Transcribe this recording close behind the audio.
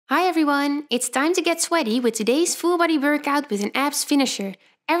Hi everyone, it's time to get sweaty with today's full body workout with an abs finisher.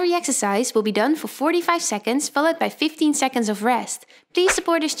 Every exercise will be done for 45 seconds followed by 15 seconds of rest. Please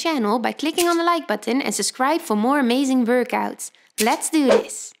support this channel by clicking on the like button and subscribe for more amazing workouts. Let's do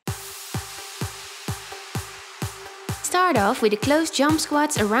this! Start off with the closed jump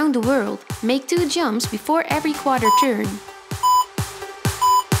squats around the world. Make 2 jumps before every quarter turn.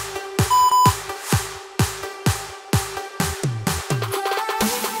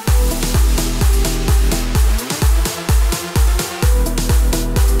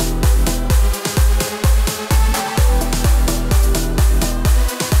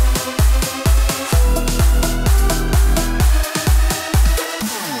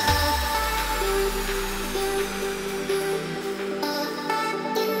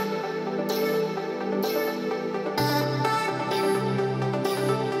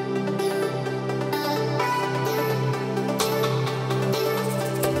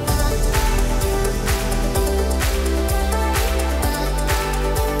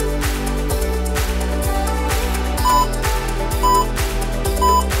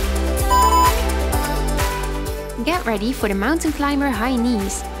 Get ready for the mountain climber high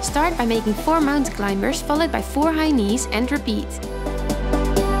knees. Start by making 4 mountain climbers followed by 4 high knees and repeat.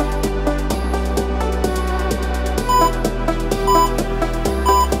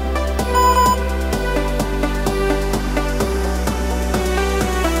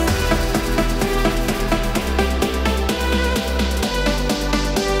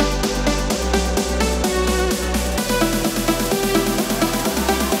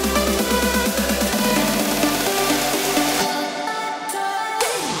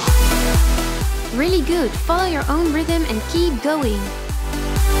 Really good, follow your own rhythm and keep going.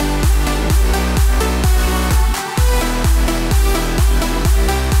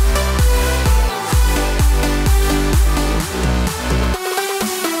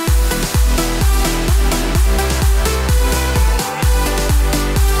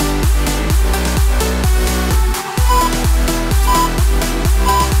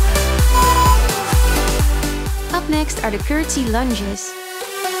 Up next are the curtsy lunges.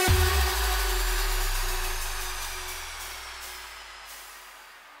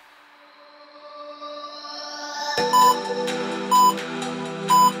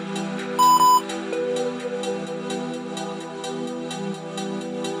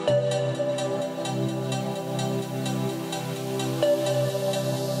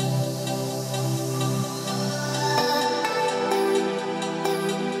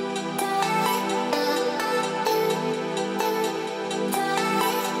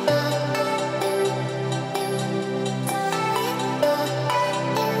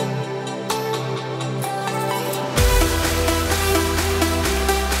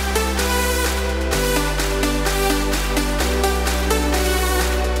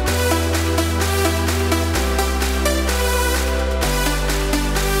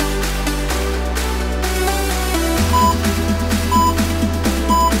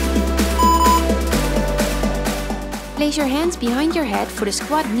 Place your hands behind your head for the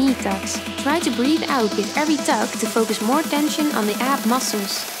squat knee tucks. Try to breathe out with every tuck to focus more tension on the ab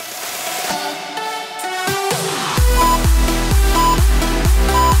muscles.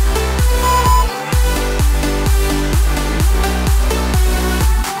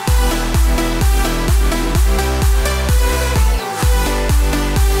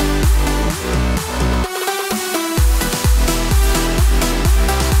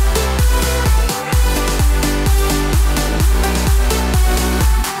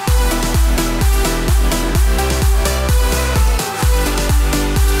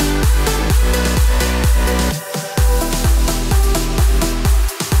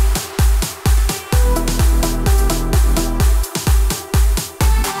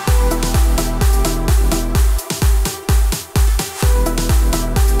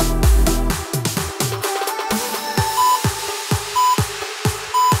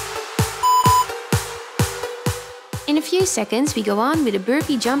 In a few seconds we go on with the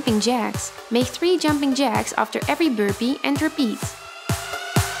burpee jumping jacks. Make 3 jumping jacks after every burpee and repeat.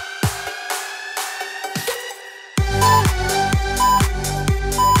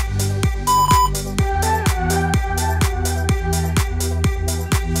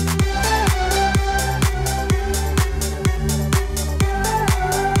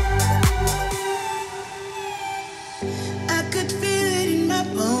 I could feel it in my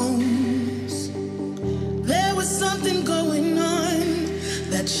bones. There was something going on,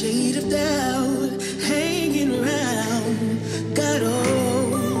 that shade of doubt hanging around, got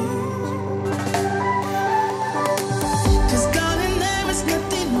old. 'Cause darling, there is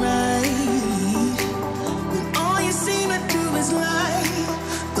nothing right when all you seem to do is lie.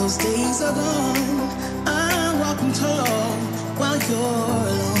 Those those days are gone. I'm walking tall while you're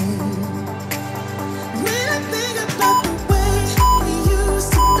alone. When I think about the way we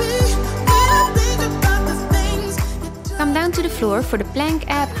used to be, when I think about the things you Come down to the floor for the plank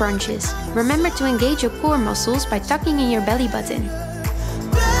ab crunches. Remember to engage your core muscles by tucking in your belly button.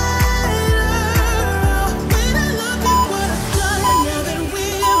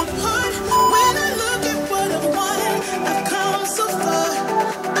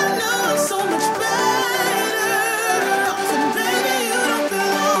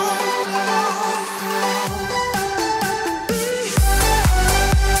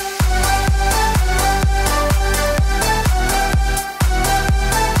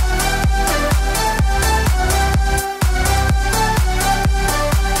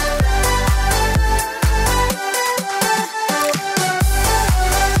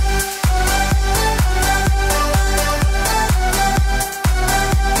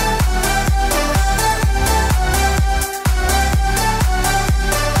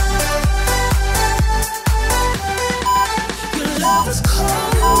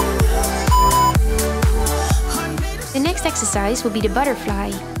 The next exercise will be the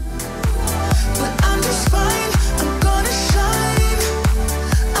butterfly. But I'm just fine, I'm gonna shine.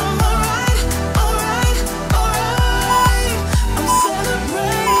 I'm alright, alright, alright. I'm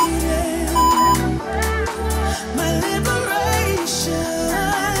celebrating my liberation.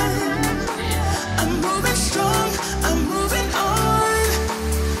 I'm moving strong, I'm moving on.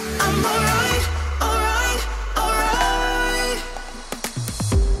 I'm alright, alright, alright.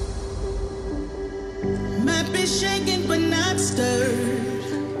 Might be shaken but not stirred.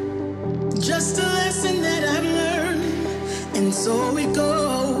 Just a lesson that I've learned, and so it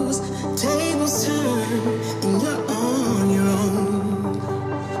goes. Tables turn, and you're on your own.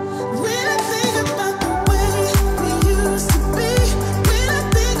 When I think about the way we used to be, when I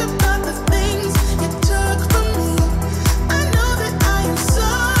think about the things you took from me, I know that I am so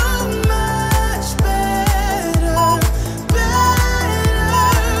much better, better.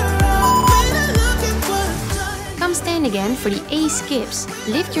 When I look at what I've done. Come stand again for the A skips.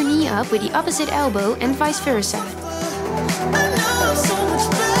 Lift your knee up with the opposite elbow and vice versa. I know I'm so much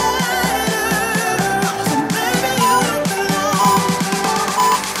better, and baby you don't belong.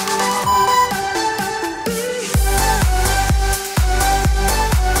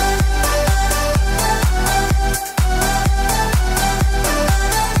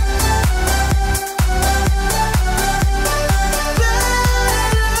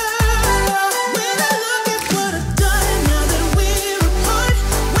 When I look at what I've done now that we're apart,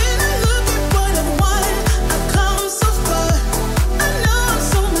 when I look at what I've won, I've come so far. I know I'm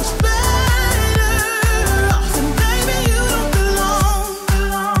so much better, and baby you don't belong.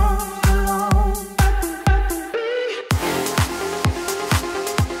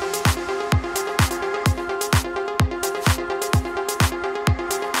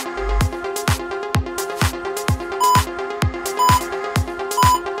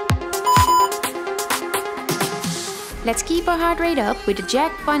 Let's keep our heart rate up with the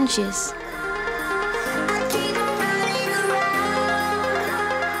jack punches.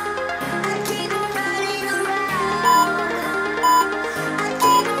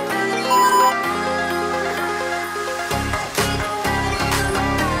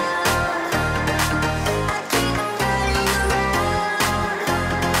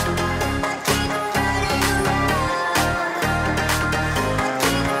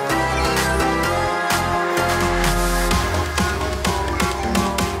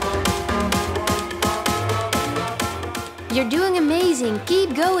 You're doing amazing,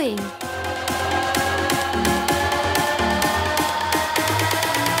 keep going!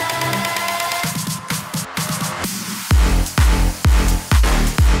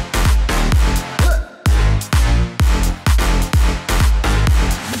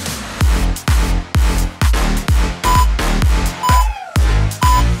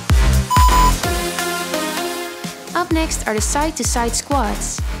 Up next are the side-to-side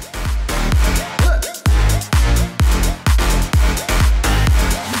squats.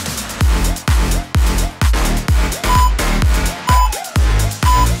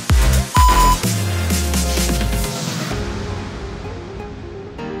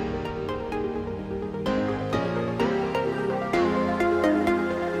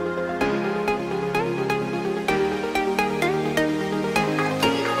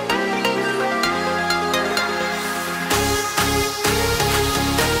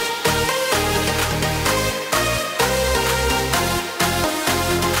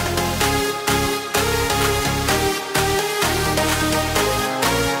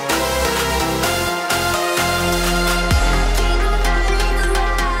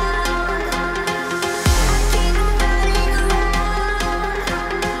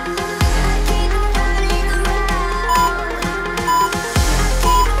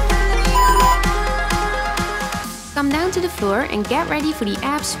 floor and get ready for the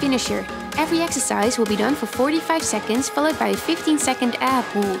abs finisher. Every exercise will be done for 45 seconds, followed by a 15-second ab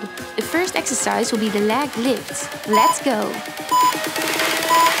hold. The first exercise will be the leg lifts. Let's go!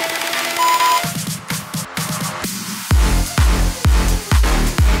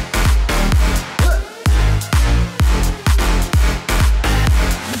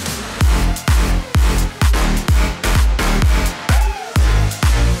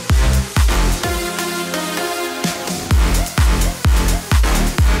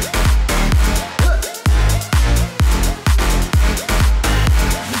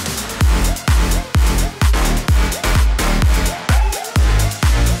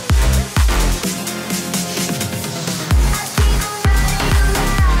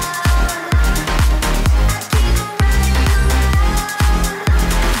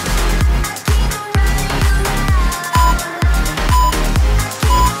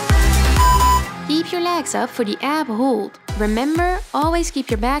 Keep your legs up for the ab hold. Remember, always keep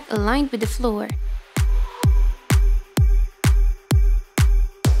your back aligned with the floor.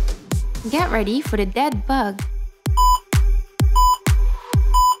 Get ready for the dead bug.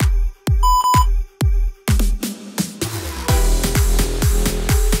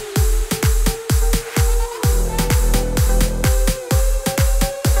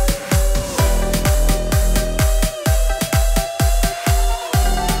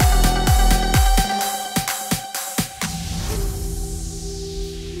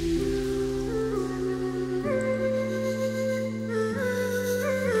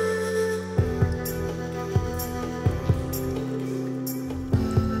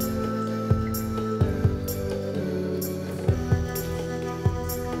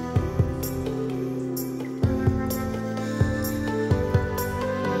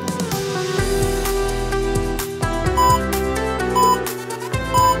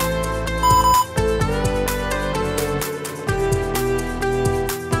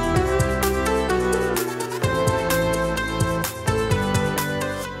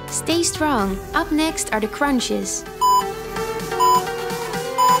 Stay strong. Up next are the crunches.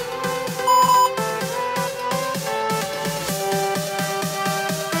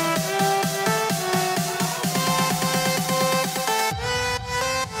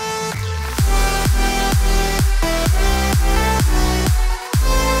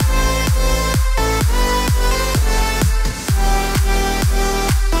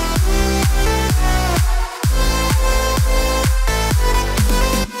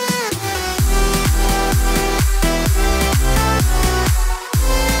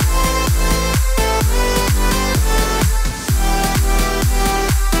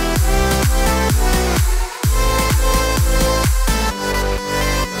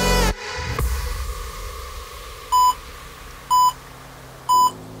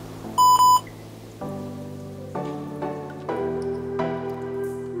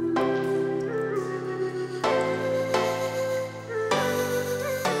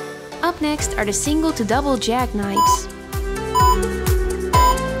 Up next are the single to double jackknives.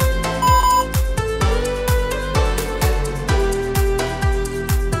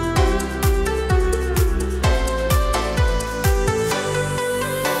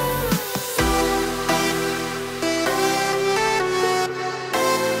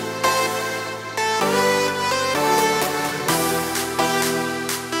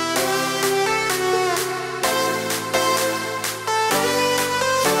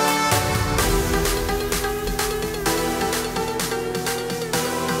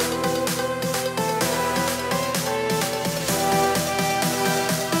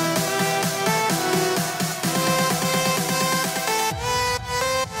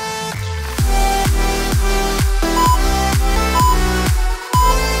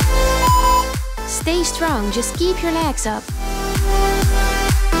 Stay strong, just keep your legs up.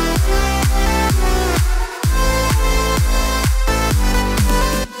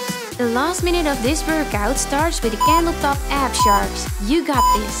 The last minute of this workout starts with the candle top ab sharks. You got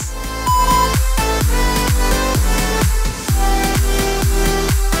this!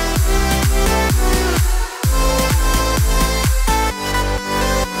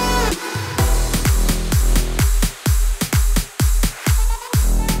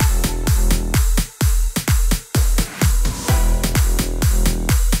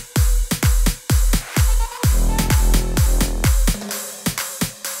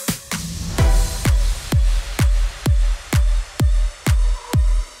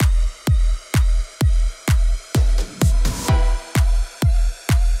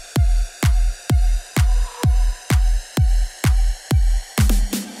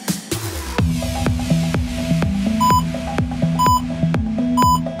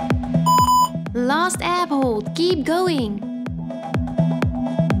 Last ab hold, keep going.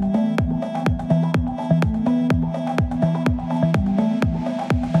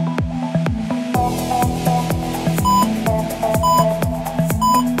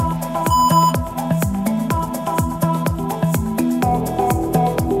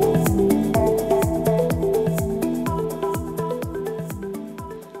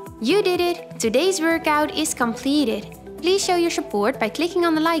 Today's workout is completed. Please show your support by clicking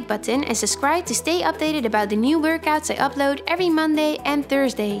on the like button and subscribe to stay updated about the new workouts I upload every Monday and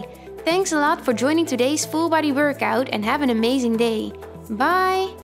Thursday. Thanks a lot for joining today's full body workout and have an amazing day. Bye!